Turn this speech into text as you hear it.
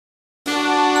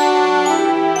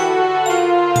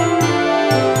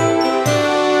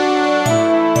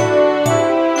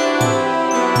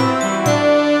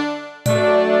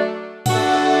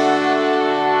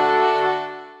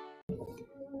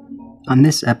On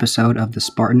this episode of the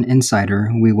Spartan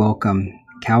Insider, we welcome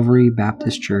Calvary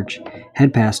Baptist Church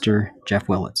head pastor Jeff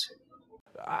Willetts.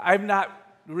 I'm not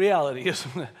reality.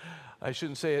 I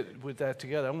shouldn't say it with that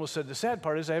together. I almost said the sad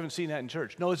part is I haven't seen that in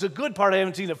church. No, it's a good part I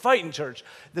haven't seen a fight in church.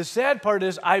 The sad part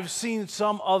is I've seen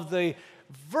some of the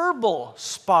verbal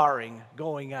sparring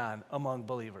going on among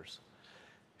believers.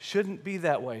 Shouldn't be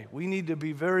that way. We need to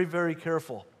be very, very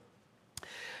careful.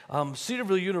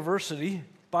 Cedarville University,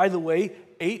 by the way,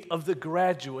 8 of the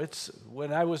graduates,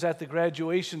 when I was at the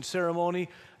graduation ceremony,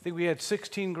 I think we had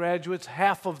 16 graduates.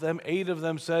 Half of them, 8 of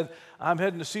them said, I'm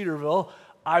heading to Cedarville.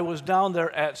 I was down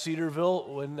there at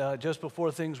Cedarville when just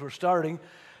before things were starting,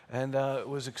 and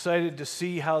was excited to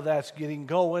see how that's getting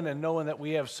going and knowing that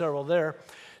we have several there.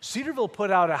 Cedarville put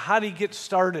out a how do you get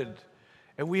started,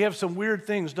 and we have some weird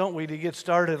things, don't we, to get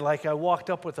started, like I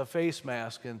walked up with a face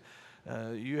mask, and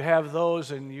you have those,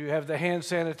 and you have the hand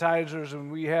sanitizers,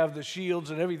 and we have the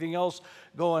shields and everything else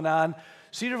going on.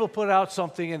 Cedarville put out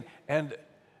something, and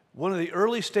one of the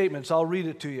early statements, I'll read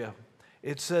it to you.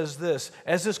 It says this: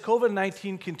 as this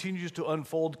COVID-19 continues to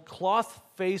unfold,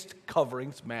 cloth-faced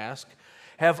coverings, masks,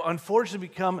 have unfortunately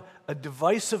become a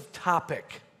divisive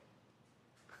topic.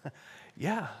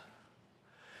 Yeah.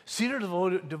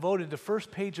 Cedarville devoted the first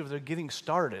page of their getting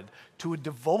started to a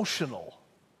devotional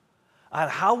on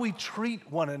how we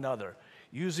treat one another,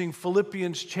 using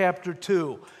Philippians chapter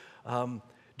 2.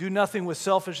 Do nothing with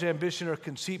selfish ambition or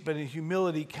conceit, but in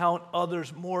humility count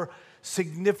others more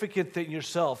significant than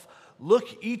yourself.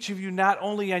 Look, each of you, not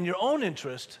only on your own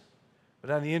interest,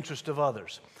 but on the interest of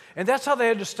others. And that's how they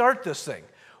had to start this thing.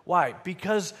 Why?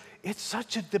 Because it's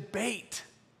such a debate.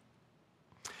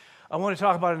 I want to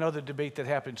talk about another debate that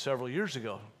happened several years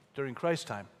ago during Christ's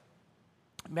time.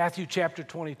 Matthew chapter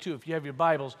 22. If you have your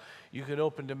Bibles, you could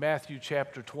open to Matthew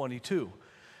chapter 22,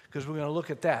 because we're going to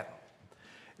look at that.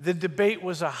 The debate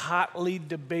was a hotly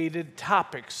debated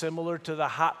topic, similar to the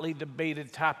hotly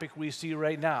debated topic we see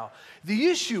right now. The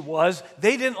issue was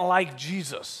they didn't like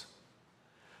Jesus.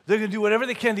 They're going to do whatever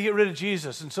they can to get rid of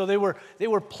Jesus, and so they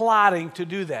were plotting to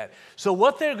do that. So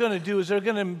what they're going to do is they're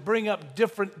going to bring up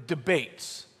different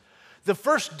debates. The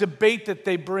first debate that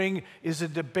they bring is a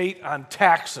debate on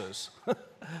taxes.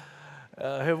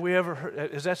 Have we ever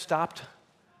heard, has that stopped?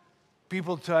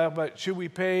 People talk about, should we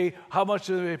pay, how much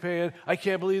do they pay? I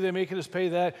can't believe they're making us pay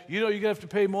that. You know, you're going to have to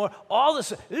pay more. All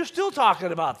this, they're still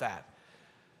talking about that.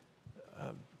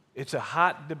 It's a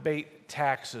hot debate,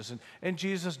 taxes, and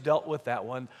Jesus dealt with that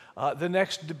one. The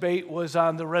next debate was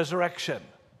on the resurrection.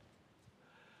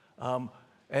 And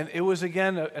it was,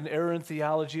 again, an error in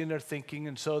theology in their thinking,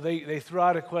 and so they threw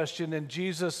out a question, and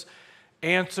Jesus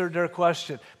answered their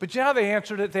question. But you know how they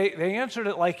answered it? They answered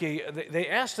it like they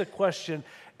asked the question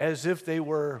as if they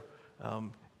were,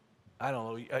 I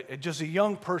don't know, just a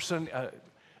young person,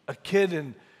 a kid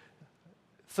in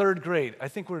 3rd grade. I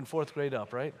think we're in 4th grade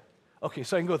up, right? Okay,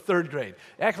 so I can go 3rd grade.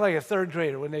 Act like a 3rd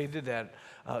grader when they did that.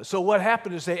 So what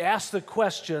happened is they asked the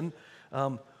question,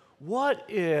 what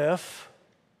if...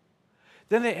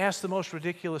 Then they ask the most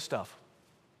ridiculous stuff.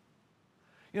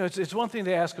 You know, it's one thing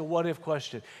to ask a what-if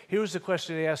question. Here's the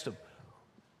question they asked them.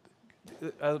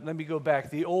 Let me go back.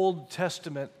 In the Old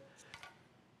Testament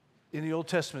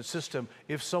system,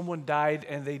 if someone died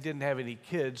and they didn't have any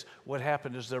kids, what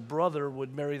happened is their brother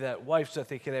would marry that wife so that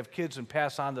they could have kids and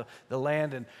pass on the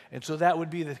land, and so that would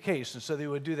be the case, and so they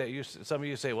would do that. Some of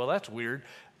you say, well, that's weird.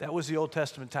 That was the Old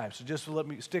Testament time, so just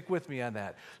stick with me on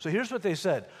that. So here's what they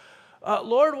said.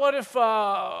 Lord, what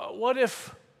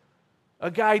if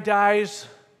a guy dies,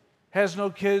 has no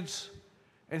kids,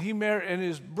 and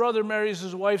his brother marries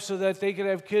his wife so that they could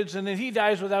have kids, and then he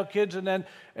dies without kids, and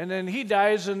then he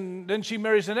dies, and then she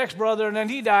marries the next brother, and then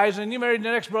he dies, and you married the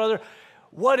next brother.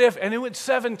 What if, and it went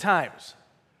 7 times,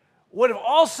 what if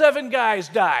all 7 guys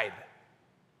died?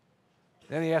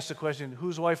 Then he asked the question,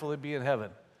 whose wife will it be in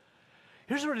heaven?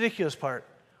 Here's the ridiculous part.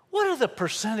 What are the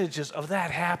percentages of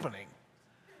that happening?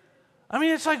 I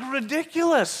mean, it's like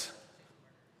ridiculous.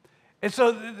 And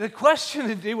so the question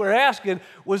that they were asking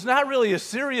was not really a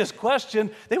serious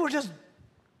question. They were just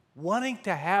wanting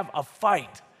to have a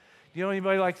fight. You know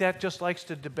anybody like that just likes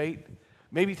to debate?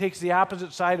 Maybe takes the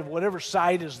opposite side of whatever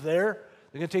side is there.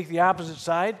 They're going to take the opposite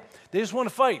side. They just want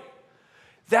to fight.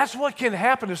 That's what can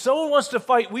happen. If someone wants to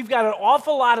fight, we've got an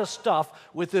awful lot of stuff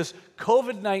with this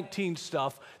COVID-19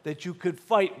 stuff that you could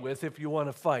fight with if you want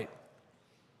to fight.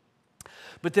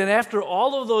 But then after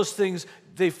all of those things,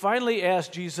 they finally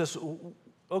asked Jesus,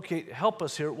 okay, help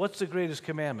us here. What's the greatest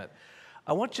commandment?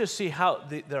 I want you to see how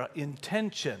their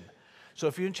intention. So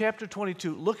if you're in chapter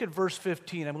 22, look at verse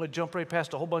 15. I'm going to jump right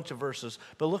past a whole bunch of verses,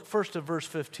 but look first at verse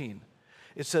 15.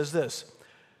 It says this,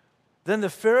 Then the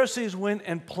Pharisees went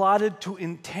and plotted to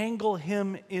entangle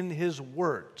him in his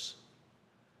words.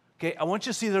 Okay, I want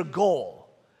you to see their goal.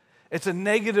 It's a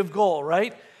negative goal,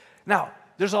 right? Now,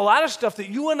 there's a lot of stuff that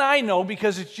you and I know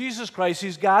because it's Jesus Christ,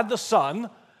 he's God the Son,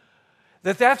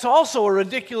 that's also a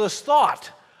ridiculous thought.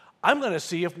 I'm going to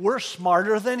see if we're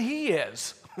smarter than he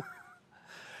is.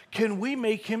 Can we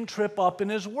make him trip up in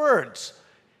his words?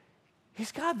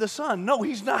 He's God the Son. No,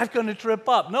 he's not going to trip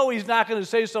up. No, he's not going to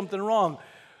say something wrong.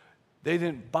 They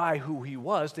didn't buy who he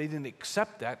was. They didn't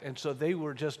accept that, and so they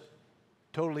were just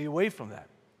totally away from that.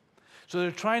 So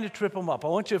they're trying to trip him up. I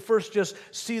want you to first just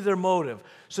see their motive.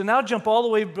 So now jump all the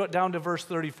way down to verse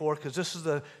 34, because this is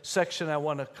the section I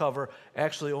want to cover,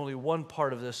 actually only one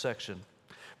part of this section.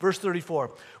 Verse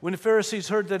 34, when the Pharisees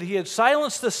heard that he had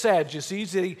silenced the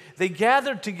Sadducees, they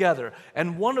gathered together,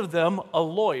 and one of them, a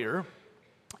lawyer,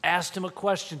 asked him a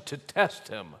question to test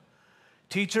him.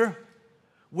 Teacher,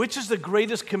 which is the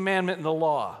greatest commandment in the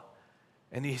law?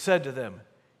 And he said to them,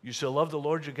 you shall love the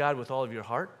Lord your God with all of your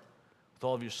heart, with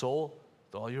all of your soul,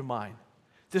 with all your mind.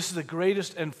 This is the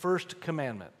greatest and first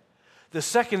commandment. The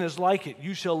second is like it.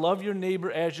 You shall love your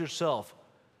neighbor as yourself.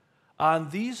 On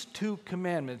these two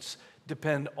commandments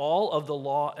depend all of the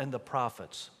law and the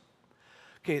prophets.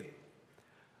 Okay,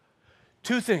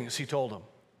 two things he told them.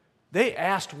 They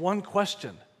asked one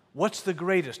question. What's the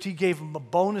greatest? He gave them a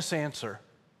bonus answer.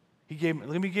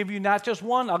 Let me give you not just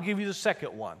one, I'll give you the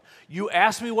second one. You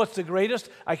ask me what's the greatest,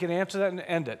 I can answer that and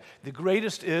end it. The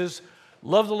greatest is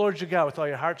love the Lord your God with all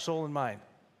your heart, soul, and mind.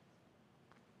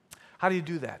 How do you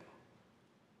do that?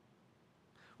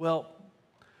 Well,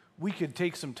 we could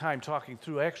take some time talking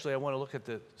through. Actually, I want to look at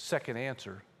the second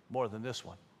answer more than this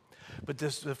one. But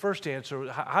the first answer,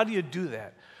 how do you do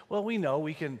that? Well, we know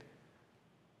we can,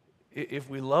 if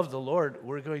we love the Lord,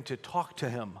 we're going to talk to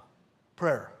him.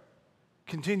 Prayer.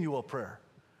 Continual prayer.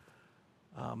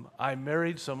 I'm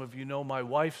married. Some of you know my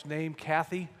wife's name,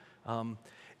 Kathy.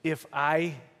 If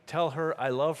I tell her I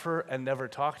love her and never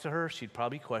talk to her, she'd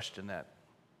probably question that.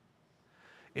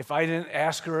 If I didn't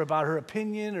ask her about her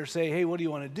opinion or say, hey, what do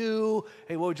you want to do?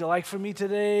 Hey, what would you like from me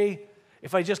today?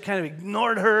 If I just kind of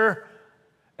ignored her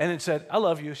and then said, I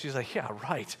love you, she's like, yeah,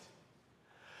 right.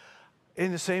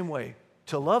 In the same way,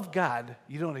 to love God,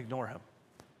 you don't ignore him.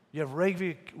 You have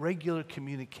regular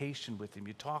communication with him.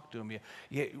 You talk to him.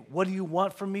 What do you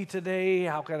want from me today?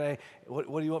 How can I?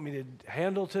 What do you want me to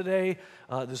handle today?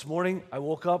 This morning I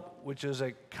woke up, which is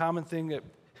a common thing that,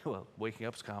 well, waking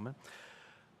up is common.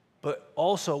 But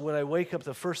also when I wake up,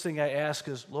 the first thing I ask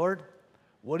is, Lord,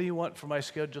 what do you want for my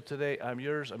schedule today? I'm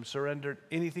yours. I'm surrendered.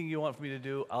 Anything you want for me to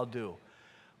do, I'll do.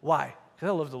 Why? Because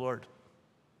I love the Lord.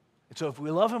 And so if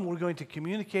we love him, we're going to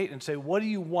communicate and say, what do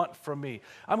you want from me?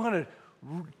 I'm going to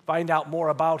find out more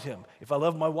about him. If I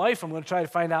love my wife, I'm going to try to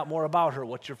find out more about her.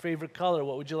 What's your favorite color?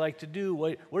 What would you like to do?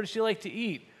 Where does she like to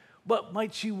eat? What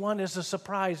might she want as a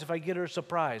surprise if I get her a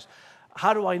surprise?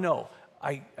 How do I know?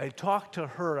 I talk to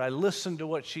her. I listen to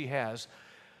what she has.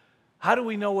 How do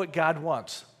we know what God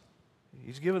wants?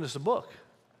 He's given us a book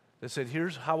that said,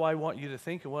 here's how I want you to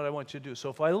think and what I want you to do. So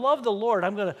if I love the Lord,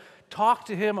 I'm going to talk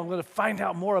to him. I'm going to find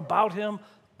out more about him.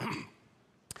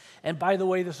 And by the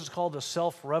way, this is called the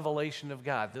self-revelation of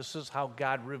God. This is how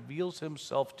God reveals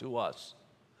himself to us.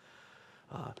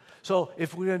 So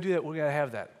if we're going to do that, we're going to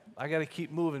have that. I got to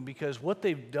keep moving because what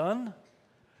they've done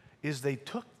is they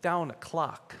took down a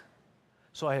clock.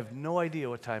 So I have no idea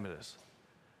what time it is.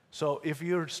 So if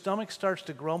your stomach starts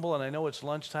to grumble and I know it's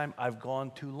lunchtime, I've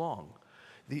gone too long.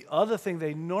 The other thing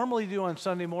they normally do on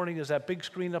Sunday morning is that big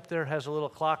screen up there has a little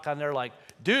clock on there like,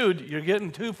 dude, you're getting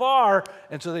too far.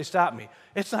 And so they stop me.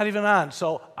 It's not even on.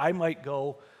 So I might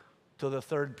go to the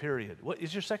third period. What,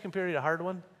 is your second period a hard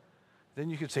one? Then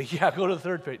you could say, yeah, go to the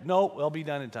third period. No, I'll be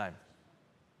done in time.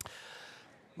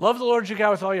 Love the Lord your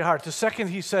God with all your heart. The second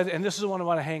he said, and this is the one I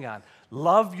want to hang on,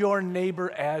 love your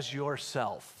neighbor as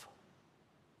yourself.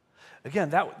 Again,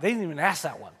 they didn't even ask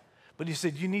that one. But he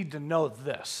said, you need to know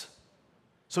this.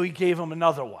 So he gave him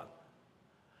another one.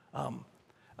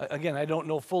 Again, I don't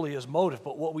know fully his motive,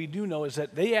 but what we do know is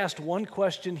that they asked one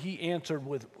question, he answered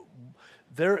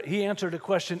a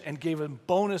question and gave a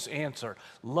bonus answer.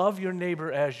 Love your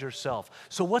neighbor as yourself.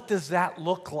 So what does that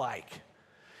look like?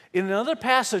 In another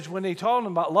passage, when they told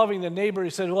him about loving the neighbor, he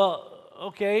said, well,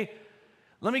 okay,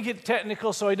 let me get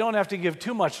technical so I don't have to give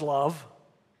too much love.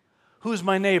 Who's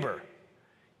my neighbor?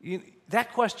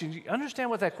 That question, you understand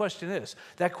what that question is?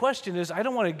 That question is, I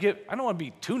don't want to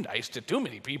be too nice to too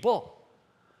many people.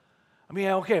 I mean,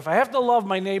 okay, if I have to love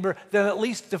my neighbor, then at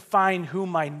least define who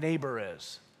my neighbor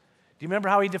is. Do you remember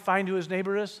how he defined who his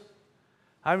neighbor is?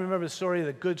 I remember the story of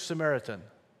the Good Samaritan.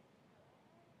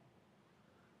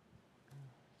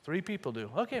 3 people do.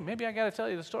 Okay, maybe I got to tell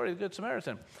you the story of the Good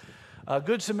Samaritan.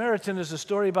 Good Samaritan is a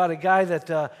story about a guy that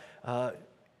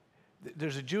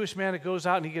there's a Jewish man that goes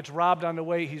out and he gets robbed on the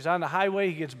way. He's on the highway.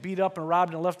 He gets beat up and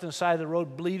robbed and left on the side of the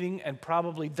road bleeding and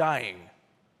probably dying.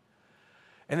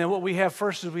 And then what we have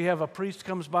first is we have a priest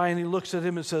comes by and he looks at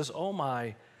him and says, oh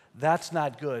my, that's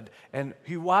not good. And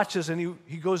he watches and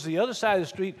he goes to the other side of the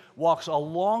street, walks a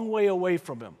long way away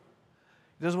from him.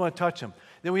 He doesn't want to touch him.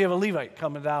 Then we have a Levite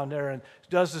coming down there and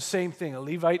does the same thing. A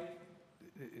Levite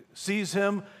sees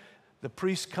him. The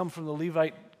priest comes from the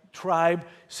Levite tribe,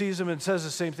 sees him and says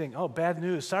the same thing. Oh, bad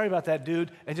news. Sorry about that,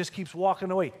 dude. And just keeps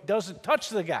walking away. Doesn't touch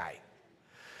the guy.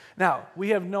 Now, we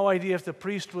have no idea if the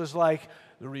priest was like,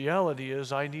 the reality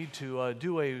is I need to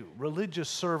do a religious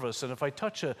service, and if I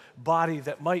touch a body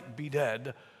that might be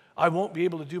dead, I won't be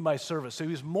able to do my service. So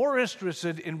he was more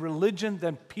interested in religion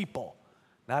than people.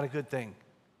 Not a good thing,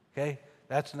 okay?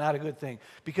 That's not a good thing.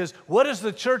 Because what is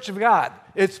the church of God?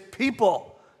 It's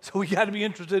people. So we got to be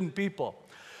interested in people.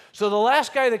 So the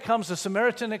last guy that comes, the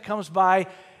Samaritan that comes by,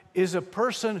 is a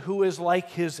person who is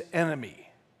like his enemy.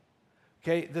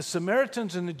 Okay? The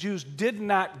Samaritans and the Jews did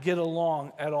not get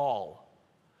along at all.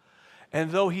 And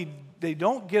though they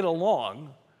don't get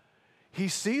along, he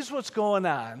sees what's going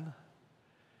on,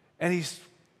 and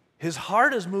his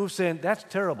heart is moved saying, that's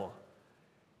terrible.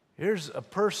 Here's a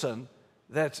person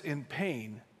that's in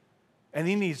pain, and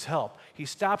he needs help. He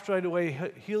stops right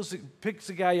away, picks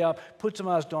the guy up, puts him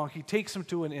on his donkey, takes him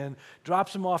to an inn,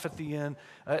 drops him off at the inn,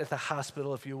 at the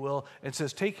hospital, if you will, and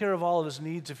says, take care of all of his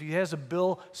needs. If he has a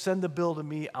bill, send the bill to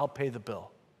me. I'll pay the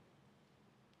bill.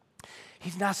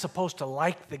 He's not supposed to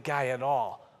like the guy at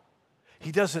all.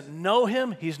 He doesn't know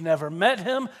him. He's never met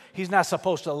him. He's not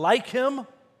supposed to like him.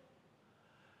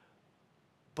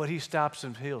 But he stops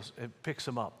and picks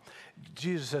him up.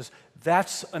 Jesus says,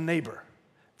 that's a neighbor.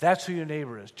 That's who your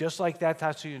neighbor is. Just like that,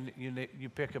 that's who you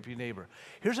pick up your neighbor.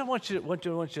 Here's what I want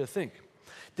you to think.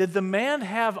 Did the man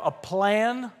have a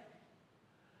plan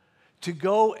to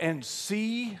go and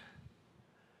see?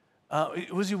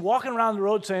 Was he walking around the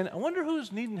road saying, I wonder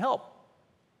who's needing help?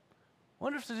 I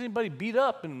wonder if there's anybody beat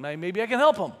up and maybe I can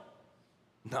help him.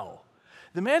 No.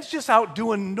 The man's just out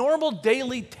doing normal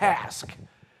daily task.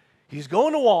 He's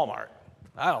going to Walmart.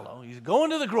 I don't know. He's going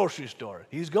to the grocery store.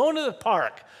 He's going to the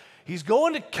park. He's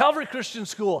going to Calvary Christian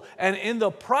School, and in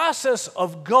the process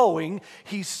of going,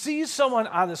 he sees someone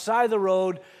on the side of the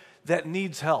road that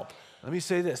needs help. Let me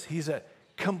say this. He's a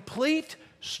complete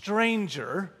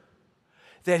stranger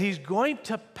that he's going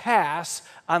to pass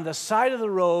on the side of the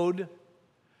road,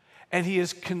 and he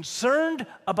is concerned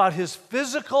about his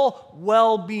physical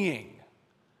well-being.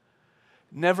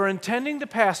 Never intending to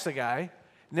pass the guy,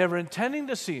 never intending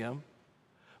to see him,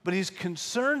 but he's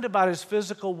concerned about his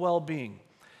physical well-being.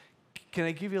 Can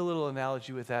I give you a little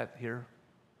analogy with that here?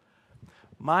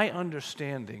 My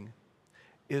understanding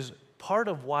is part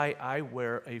of why I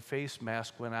wear a face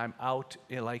mask when I'm out,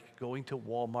 like going to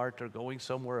Walmart or going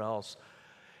somewhere else,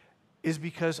 is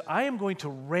because I am going to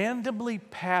randomly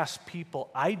pass people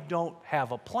I don't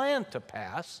have a plan to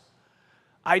pass.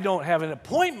 I don't have an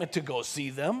appointment to go see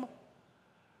them.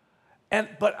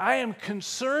 But I am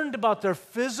concerned about their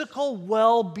physical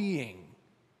well-being.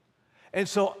 And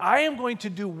so I am going to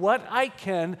do what I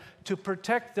can to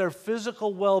protect their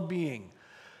physical well-being.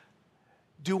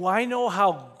 Do I know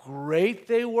how great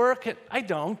they work? I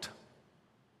don't.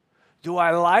 Do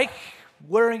I like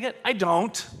wearing it? I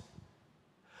don't.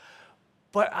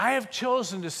 But I have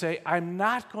chosen to say I'm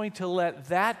not going to let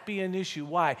that be an issue.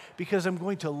 Why? Because I'm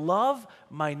going to love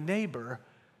my neighbor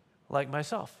like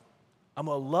myself. I'm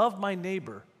going to love my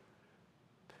neighbor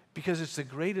because it's the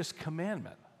greatest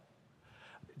commandment.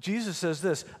 Jesus says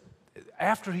this,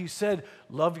 after he said,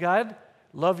 love God,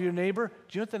 love your neighbor, do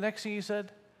you know what the next thing he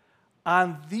said?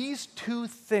 On these 2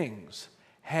 things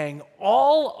hang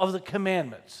all of the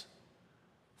commandments.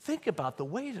 Think about the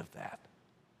weight of that.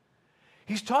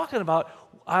 He's talking about,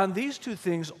 on these 2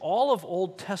 things, all of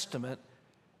Old Testament.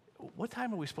 What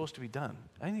time are we supposed to be done?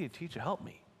 I need a teacher, help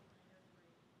me.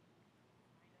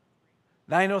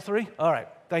 9:03? All right,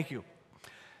 thank you.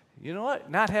 You know what?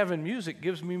 Not having music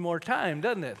gives me more time,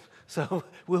 doesn't it? So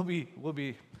we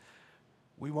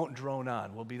won't drone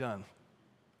on. We'll be done.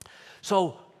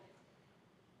 So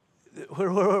where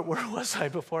was I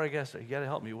before I guess? You got to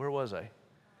help me. Where was I?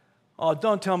 Oh,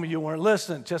 don't tell me you weren't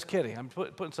listening. Just kidding. I'm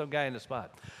putting some guy in the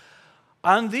spot.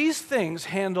 On these things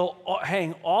hang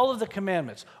all of the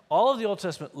commandments, all of the Old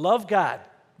Testament. Love God.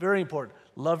 Very important.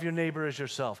 Love your neighbor as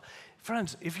yourself.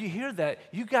 Friends, if you hear that,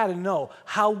 you got to know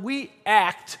how we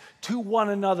act to one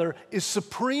another is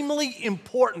supremely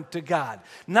important to God.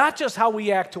 Not just how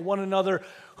we act to one another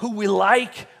who we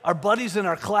like, our buddies in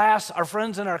our class, our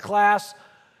friends in our class,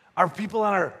 our people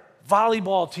on our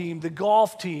volleyball team, the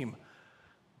golf team.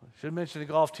 I should mention the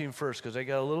golf team first because I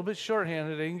got a little bit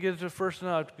shorthanded. They didn't get to first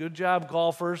enough. Good job,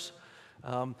 golfers.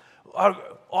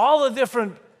 All the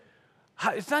different,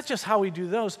 it's not just how we do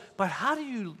those, but how do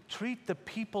you treat the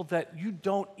people that you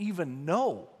don't even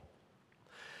know?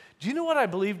 Do you know what I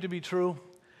believe to be true?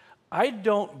 I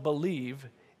don't believe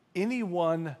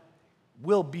anyone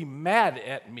will be mad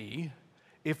at me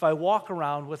if I walk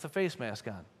around with a face mask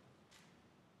on.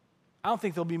 I don't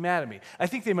think they'll be mad at me. I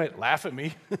think they might laugh at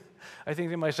me. I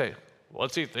think they might say,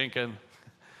 what's he thinking?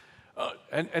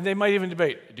 And they might even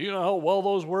debate, do you know how well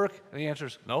those work? And the answer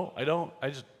is, no, I don't. I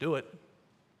just do it.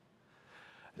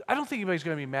 I don't think anybody's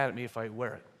going to be mad at me if I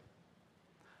wear it.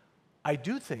 I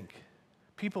do think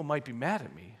people might be mad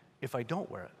at me if I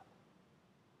don't wear it.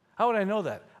 How would I know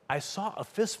that? I saw a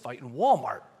fist fight in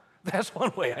Walmart. That's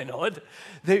one way I know it.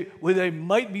 They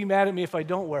might be mad at me if I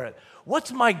don't wear it.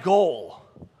 What's my goal?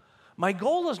 My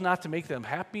goal is not to make them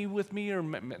happy with me or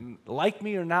like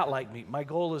me or not like me. My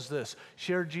goal is this: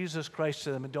 share Jesus Christ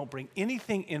to them and don't bring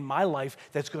anything in my life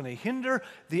that's going to hinder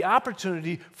the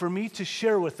opportunity for me to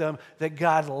share with them that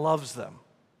God loves them.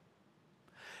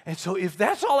 And so if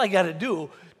that's all I got to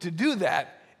do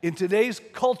that in today's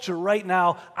culture right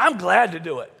now, I'm glad to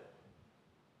do it.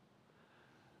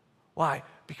 Why?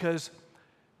 Because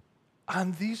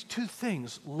on these two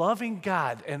things, loving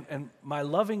God, and my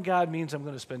loving God means I'm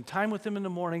going to spend time with Him in the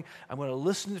morning, I'm going to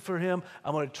listen for Him,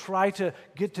 I'm going to try to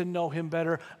get to know Him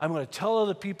better, I'm going to tell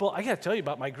other people, I got to tell you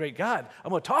about my great God. I'm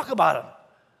going to talk about Him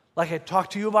like I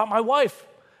talk to you about my wife.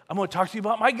 I'm going to talk to you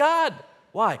about my God.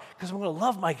 Why? Because I'm going to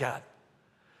love my God.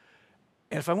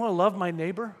 And if I want to love my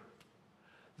neighbor,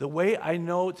 the way I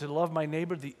know to love my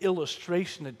neighbor, the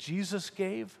illustration that Jesus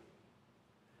gave,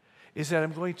 is that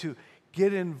I'm going to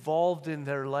get involved in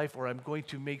their life, or I'm going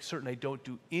to make certain I don't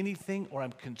do anything, or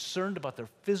I'm concerned about their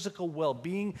physical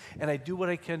well-being, and I do what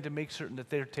I can to make certain that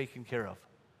they're taken care of.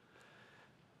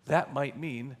 That might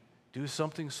mean do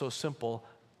something so simple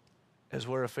as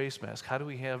wear a face mask. How do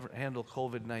we handle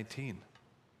COVID-19?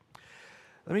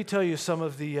 Let me tell you some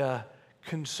of the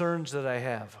concerns that I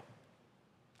have.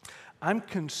 I'm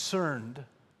concerned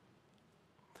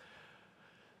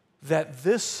that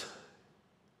this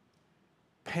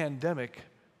pandemic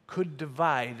could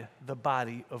divide the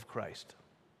body of Christ.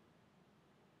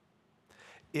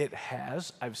 It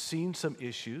has. I've seen some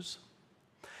issues.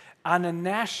 On a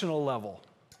national level,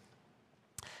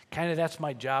 kind of that's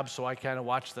my job, so I kind of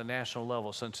watch the national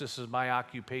level since this is my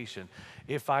occupation.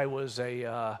 If I was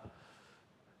doing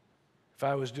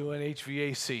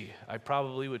HVAC, I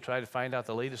probably would try to find out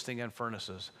the latest thing on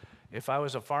furnaces. If I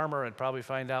was a farmer, I'd probably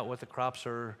find out what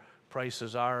the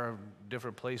prices are in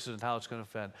different places and how it's going to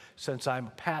affect. Since I'm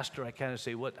a pastor, I kind of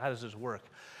say, how does this work?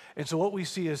 And so what we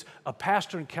see is a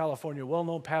pastor in California, a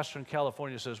well-known pastor in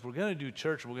California says, we're going to do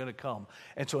church, we're going to come.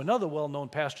 And so another well-known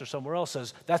pastor somewhere else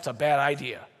says, that's a bad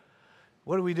idea.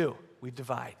 What do? We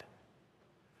divide.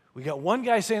 We got one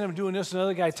guy saying I'm doing this,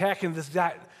 another guy attacking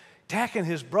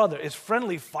his brother. It's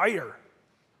friendly fire.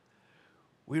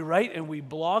 We write and we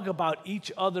blog about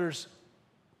each other's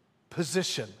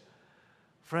position.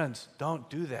 Friends, don't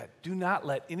do that. Do not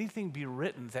let anything be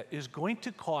written that is going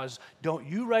to cause, don't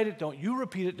you write it, don't you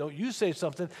repeat it, don't you say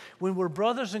something. When we're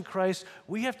brothers in Christ,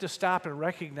 we have to stop and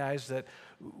recognize that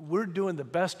we're doing the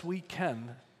best we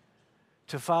can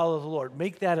to follow the Lord.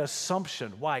 Make that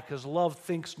assumption. Why? Because love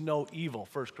thinks no evil,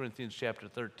 1 Corinthians chapter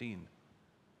 13.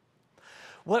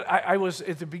 I was,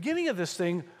 at the beginning of this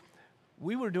thing,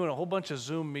 we were doing a whole bunch of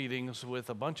Zoom meetings with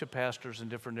a bunch of pastors in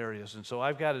different areas. And so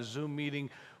I've got a Zoom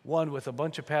meeting, one with a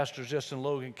bunch of pastors just in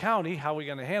Logan County. How are we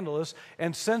going to handle this?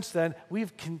 And since then,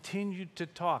 we've continued to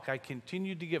talk. I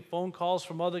continued to get phone calls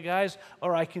from other guys,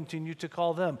 or I continue to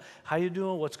call them. How you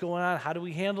doing? What's going on? How do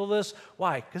we handle this?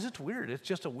 Why? Because it's weird. It's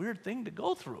just a weird thing to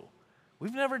go through.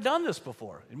 We've never done this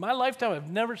before. In my lifetime,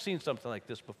 I've never seen something like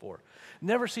this before.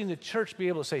 Never seen the church be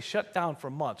able to say, shut down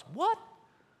for months. What?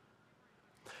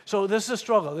 So this is a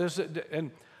struggle. And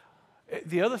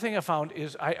the other thing I found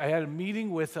is I had a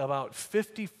meeting with about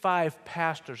 55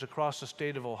 pastors across the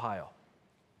state of Ohio.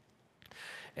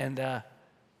 And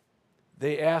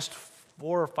they asked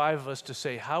 4 or 5 of us to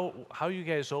say, how you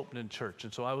guys opening church?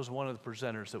 And so I was one of the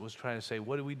presenters that was trying to say,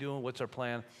 what are we doing? What's our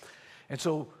plan? And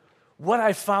so what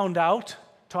I found out,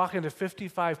 talking to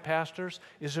 55 pastors,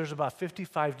 is there's about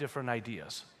 55 different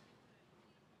ideas.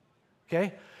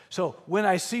 Okay? So when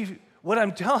I see, what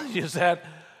I'm telling you is that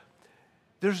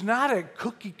there's not a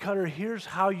cookie cutter, here's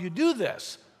how you do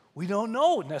this. We don't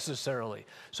know necessarily.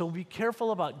 So be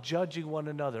careful about judging one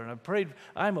another. And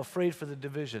I'm afraid for the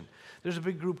division. There's a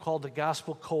big group called the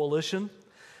Gospel Coalition.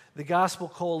 The Gospel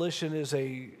Coalition is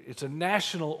a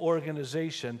national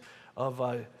organization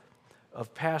of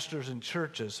pastors and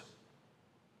churches.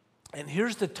 And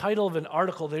here's the title of an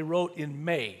article they wrote in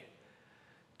May.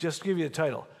 Just to give you the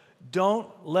title. Don't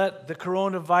let the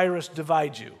coronavirus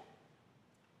divide you.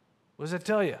 What does that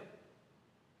tell you?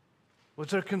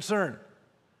 What's their concern?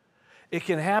 It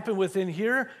can happen within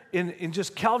here in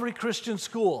just Calvary Christian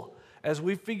School. As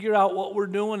we figure out what we're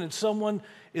doing and someone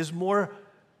is more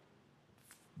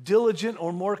diligent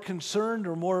or more concerned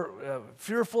or more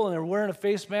fearful and they're wearing a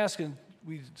face mask and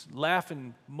we laugh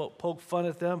and poke fun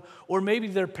at them. Or maybe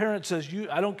their parent says,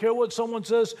 I don't care what someone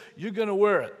says, you're going to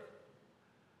wear it.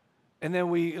 And then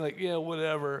we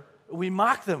whatever. We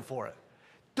mock them for it.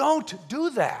 Don't do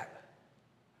that.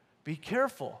 Be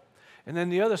careful. And then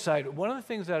the other side, one of the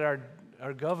things that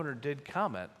our governor did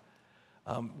comment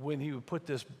when he would put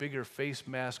this bigger face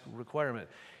mask requirement,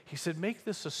 he said, make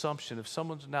this assumption if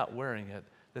someone's not wearing it,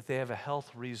 that they have a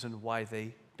health reason why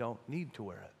they don't need to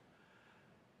wear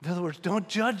it. In other words, don't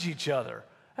judge each other.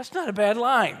 That's not a bad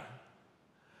line.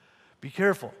 Be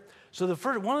careful. So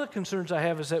one of the concerns I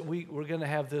have is that we're going to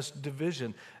have this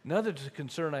division. Another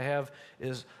concern I have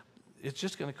is it's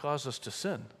just going to cause us to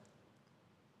sin.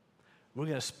 We're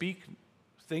going to speak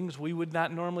things we would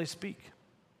not normally speak.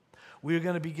 We are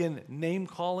going to begin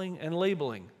name-calling and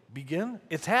labeling. Begin?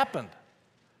 It's happened.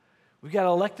 We've got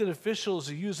elected officials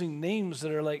using names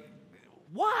that are like,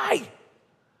 why?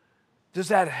 Does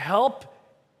that help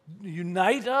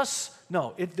unite us?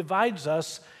 No, it divides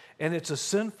us, and it's a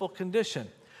sinful condition.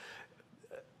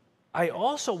 I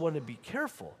also want to be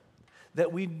careful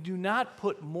that we do not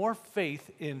put more faith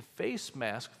in face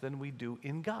masks than we do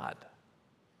in God.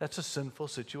 That's a sinful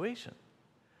situation.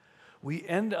 We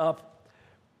end up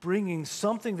bringing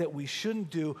something that we shouldn't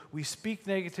do. We speak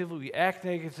negatively, we act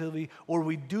negatively, or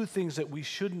we do things that we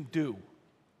shouldn't do.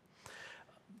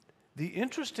 The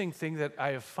interesting thing that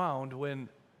I have found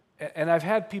and I've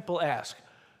had people ask,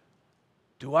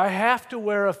 do I have to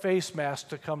wear a face mask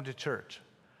to come to church?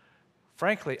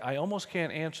 Frankly, I almost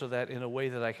can't answer that in a way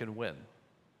that I can win.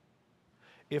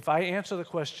 If I answer the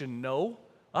question no,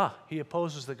 he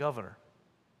opposes the governor.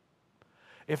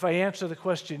 If I answer the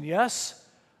question yes,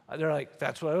 they're like,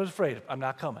 that's what I was afraid of. I'm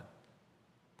not coming.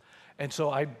 And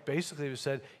so I basically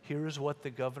said, here is what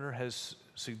the governor has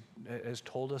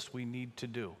told us we need to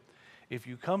do. If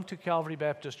you come to Calvary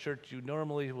Baptist Church, you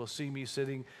normally will see me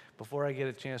sitting, before I get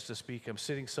a chance to speak, I'm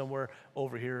sitting somewhere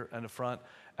over here in the front,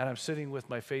 and I'm sitting with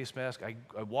my face mask. I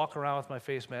walk around with my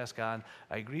face mask on.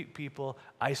 I greet people.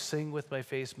 I sing with my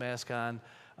face mask on.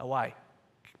 Why?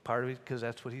 Part of it because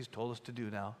that's what he's told us to do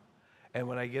now. And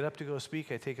when I get up to go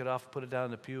speak, I take it off, put it down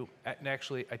in the pew, and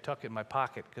actually I tuck it in my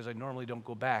pocket because I normally don't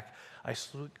go back. I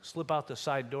slip out the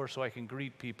side door so I can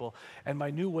greet people. And my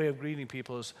new way of greeting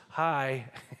people is, hi.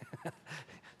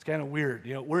 It's kind of weird.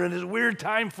 We're in this weird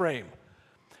time frame.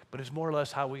 But it's more or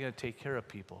less how we're going to take care of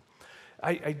people.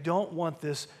 I don't want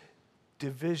this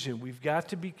division. We've got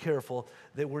to be careful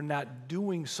that we're not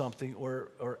doing something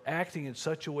or acting in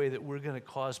such a way that we're going to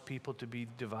cause people to be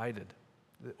divided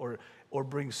or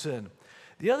bring sin.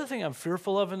 The other thing I'm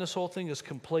fearful of in this whole thing is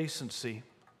complacency.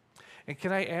 And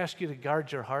can I ask you to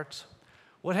guard your hearts?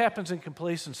 What happens in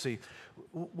complacency?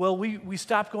 Well, we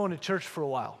stopped going to church for a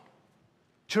while.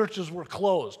 Churches were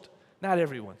closed. Not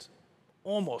everyone's.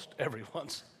 Almost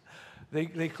everyone's.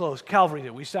 They closed. Calvary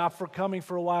did. We stopped for coming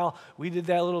for a while. We did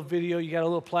that little video. You got a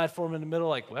little platform in the middle.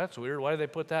 Like, well, that's weird. Why did they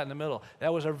put that in the middle?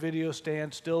 That was our video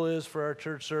stand, still is for our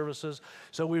church services.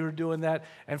 So we were doing that.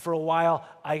 And for a while,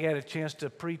 I got a chance to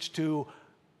preach to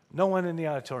no one in the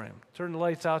auditorium. Turned the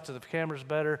lights out so the camera's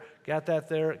better. Got that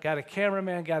there. Got a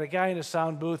cameraman, got a guy in a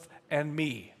sound booth, and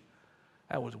me.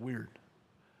 That was weird.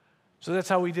 So that's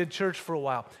how we did church for a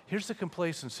while. Here's the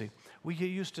complacency. We get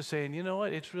used to saying, you know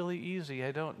what, it's really easy.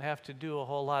 I don't have to do a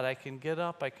whole lot. I can get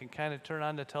up. I can kind of turn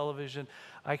on the television.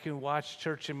 I can watch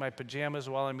church in my pajamas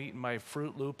while I'm eating my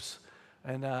Fruit Loops.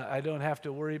 And I don't have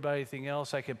to worry about anything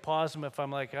else. I can pause them if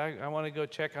I'm like, I want to go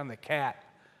check on the cat.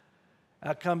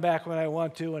 I'll come back when I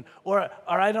want to. Or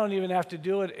I don't even have to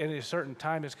do it at a certain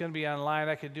time. It's going to be online.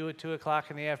 I could do it 2 o'clock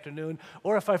in the afternoon.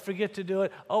 Or if I forget to do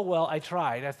it, oh, well, I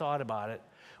tried. I thought about it.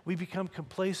 We become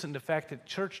complacent in the fact that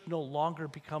church no longer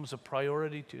becomes a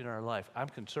priority in our life. I'm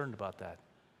concerned about that.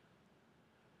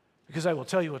 Because I will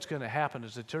tell you what's going to happen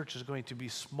is the church is going to be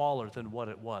smaller than what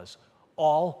it was.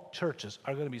 All churches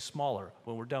are going to be smaller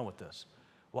when we're done with this.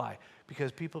 Why?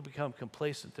 Because people become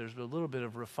complacent. There's a little bit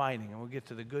of refining, and we'll get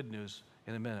to the good news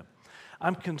in a minute.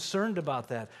 I'm concerned about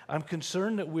that. I'm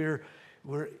concerned that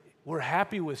we're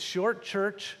happy with short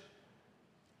church,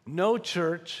 no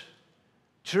church,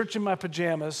 church in my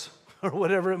pajamas, or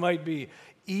whatever it might be.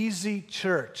 Easy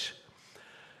church.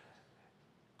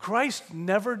 Christ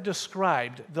never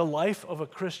described the life of a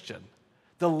Christian,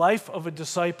 the life of a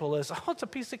disciple as, oh, it's a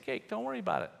piece of cake, don't worry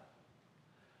about it.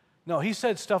 No, he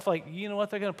said stuff like, you know what,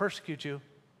 they're going to persecute you.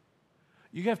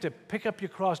 You're going to have to pick up your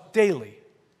cross daily.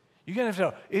 You're going to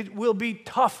have to, it will be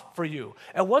tough for you.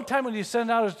 At one time when he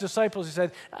sent out his disciples, he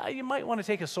said, you might want to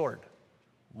take a sword.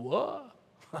 What?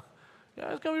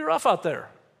 Yeah, it's going to be rough out there.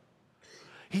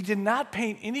 He did not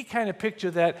paint any kind of picture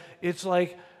that it's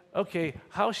like, okay,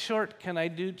 how short can I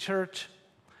do church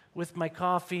with my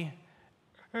coffee,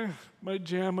 my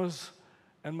jammas,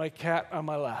 and my cat on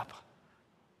my lap?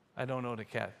 I don't own a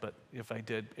cat, but if I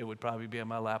did, it would probably be on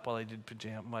my lap while I did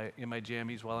in my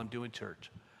jammies while I'm doing church.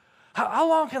 How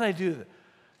long can I do that?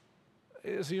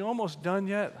 Is he almost done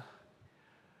yet?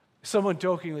 Someone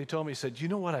jokingly told me, he said, you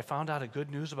know what I found out a good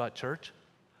news about church?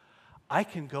 I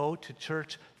can go to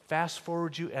church, fast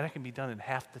forward you, and I can be done in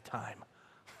half the time.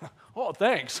 Oh,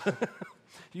 thanks.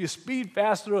 You speed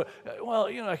fast through it. Well,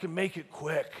 I can make it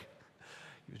quick.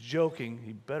 He was joking.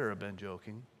 He better have been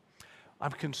joking.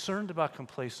 I'm concerned about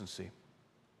complacency.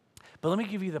 But let me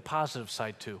give you the positive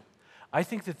side too. I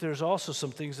think that there's also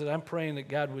some things that I'm praying that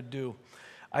God would do.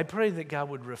 I pray that God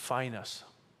would refine us.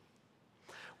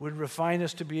 Would refine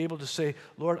us to be able to say,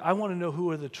 Lord, I want to know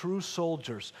who are the true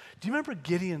soldiers. Do you remember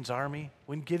Gideon's army?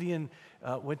 When Gideon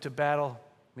went to battle,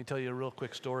 let me tell you a real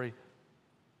quick story.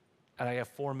 And I have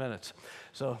 4 minutes,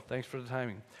 so thanks for the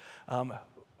timing.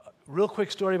 Real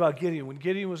quick story about Gideon. When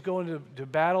Gideon was going to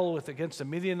battle against the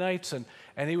Midianites,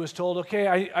 and he was told,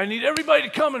 okay, I need everybody to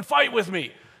come and fight with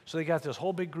me. So they got this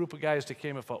whole big group of guys that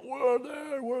came and fought. We're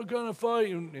there, we're going to fight.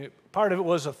 And part of it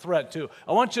was a threat, too.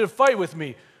 I want you to fight with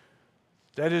me.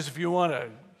 That is, if you want to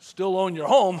still own your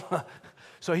home.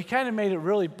 So he kind of made it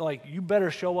really like, you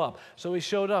better show up. So he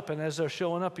showed up, and as they're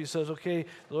showing up, he says, okay,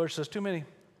 the Lord says, too many.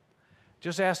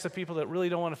 Just ask the people that really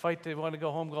don't want to fight, they want to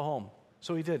go home, go home.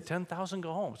 So he did. 10,000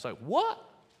 go home. It's like, what?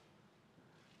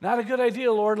 Not a good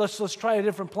idea, Lord. Let's try a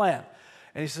different plan.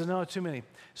 And he says, no, too many.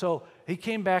 So he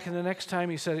came back, and the next time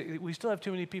he said, we still have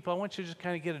too many people. I want you to just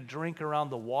kind of get a drink around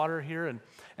the water here, and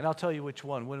I'll tell you which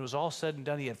one. When it was all said and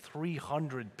done, he had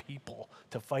 300 people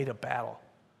to fight a battle.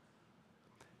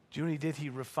 Do you know what he did? He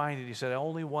refined it. He said, I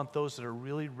only want those that are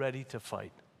really ready to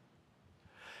fight.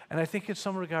 And I think in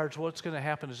some regards, what's going to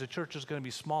happen is the church is going to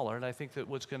be smaller, and I think that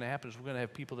what's going to happen is we're going to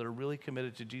have people that are really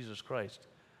committed to Jesus Christ,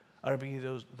 are being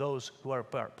those who are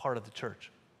part of the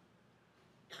church.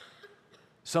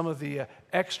 Some of the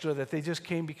extra that they just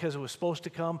came because it was supposed to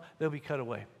come, they'll be cut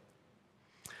away.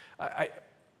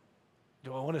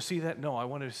 Do I want to see that? No, I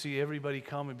want to see everybody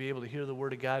come and be able to hear the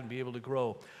Word of God and be able to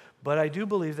grow. But I do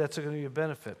believe that's going to be a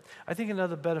benefit. I think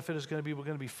another benefit is going to be we're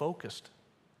going to be focused.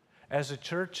 As a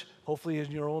church, hopefully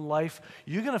in your own life,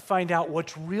 you're going to find out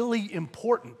what's really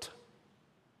important.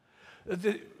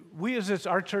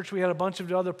 Our church, we had a bunch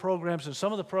of other programs, and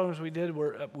some of the programs we did,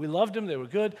 we loved them, they were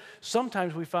good.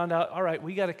 Sometimes we found out, all right,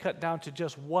 we got to cut down to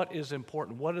just what is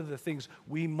important. What are the things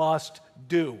we must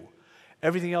do?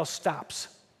 Everything else stops.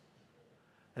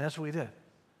 And that's what we did.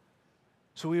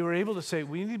 So we were able to say,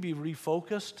 we need to be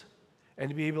refocused and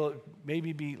to be able to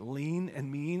maybe be lean and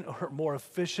mean or more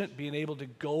efficient, being able to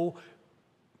go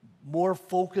more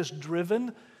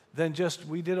focus-driven than just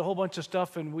we did a whole bunch of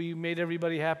stuff and we made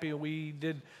everybody happy and we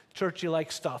did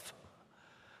churchy-like stuff.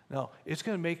 No, it's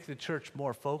going to make the church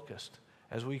more focused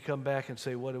as we come back and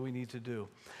say, what do we need to do?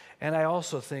 And I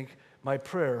also think my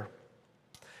prayer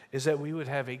is that we would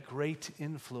have a great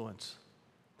influence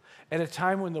at a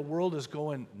time when the world is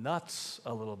going nuts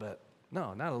a little bit.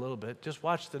 No, not a little bit. Just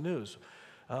watch the news.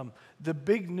 The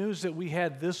big news that we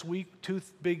had this week, two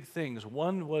big things.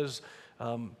 One was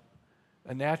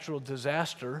a natural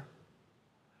disaster,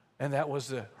 and that was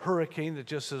the hurricane that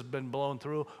just has been blown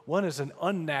through. One is an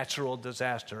unnatural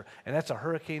disaster, and that's a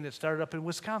hurricane that started up in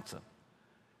Wisconsin.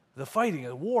 The fighting,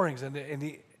 the warrings, and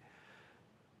the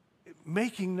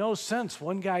making no sense.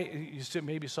 One guy, you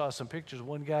maybe saw some pictures,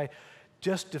 one guy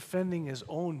just defending his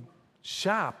own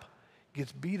shop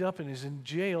gets beat up and is in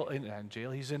jail,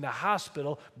 he's in the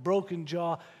hospital, broken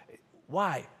jaw.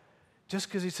 Why? Just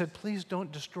because he said, please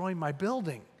don't destroy my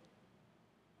building.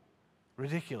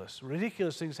 Ridiculous.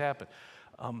 Ridiculous things happen.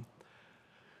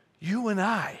 You and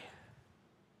I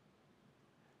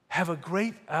have a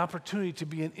great opportunity to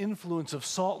be an influence of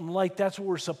salt and light. That's what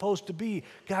we're supposed to be.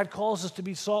 God calls us to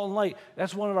be salt and light.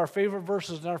 That's one of our favorite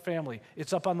verses in our family.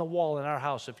 It's up on the wall in our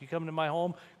house. If you come to my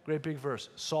home, great big verse.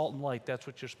 Salt and light, that's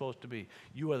what you're supposed to be.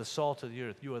 You are the salt of the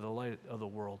earth. You are the light of the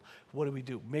world. What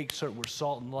do? Make certain we're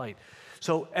salt and light.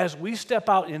 So as we step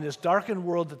out in this darkened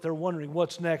world that they're wondering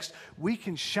what's next, we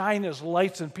can shine as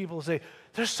lights and people say,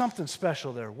 there's something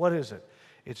special there. What is it?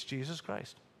 It's Jesus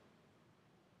Christ.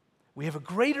 We have a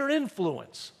greater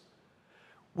influence.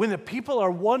 When the people are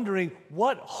wondering,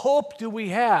 what hope do we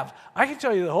have? I can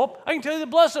tell you the hope. I can tell you the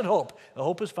blessed hope. The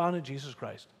hope is found in Jesus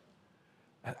Christ.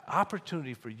 An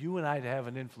opportunity for you and I to have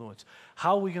an influence.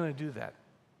 How are we going to do that?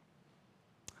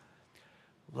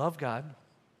 Love God.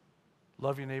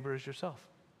 Love your neighbor as yourself.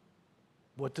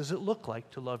 What does it look like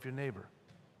to love your neighbor?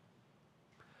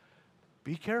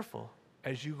 Be careful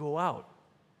as you go out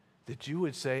that you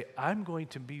would say, I'm going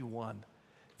to be one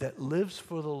that lives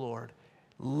for the Lord,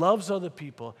 loves other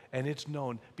people, and it's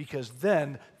known, because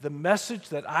then the message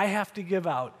that I have to give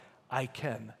out, I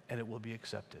can, and it will be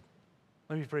accepted.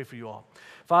 Let me pray for you all.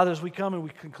 Father, as we come and we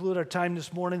conclude our time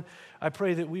this morning, I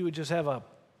pray that we would just have a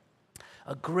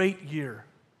great year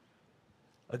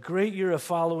of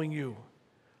following you.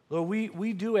 Lord,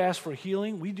 we do ask for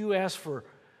healing. We do ask for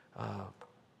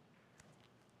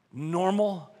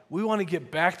normal. We want to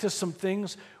get back to some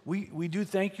things. We do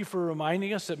thank you for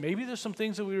reminding us that maybe there's some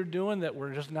things that we were doing that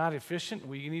were just not efficient.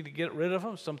 We need to get rid of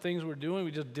them. Some things we're doing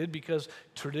we just did because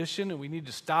tradition, and we need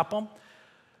to stop them.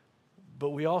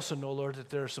 But we also know, Lord, that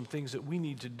there are some things that we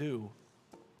need to do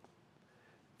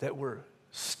that were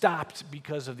stopped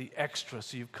because of the extra,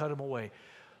 so you've cut them away.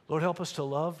 Lord, help us to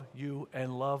love you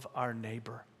and love our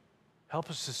neighbor. Help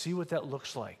us to see what that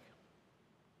looks like.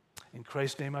 In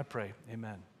Christ's name I pray,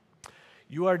 amen.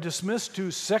 You are dismissed to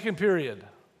second period.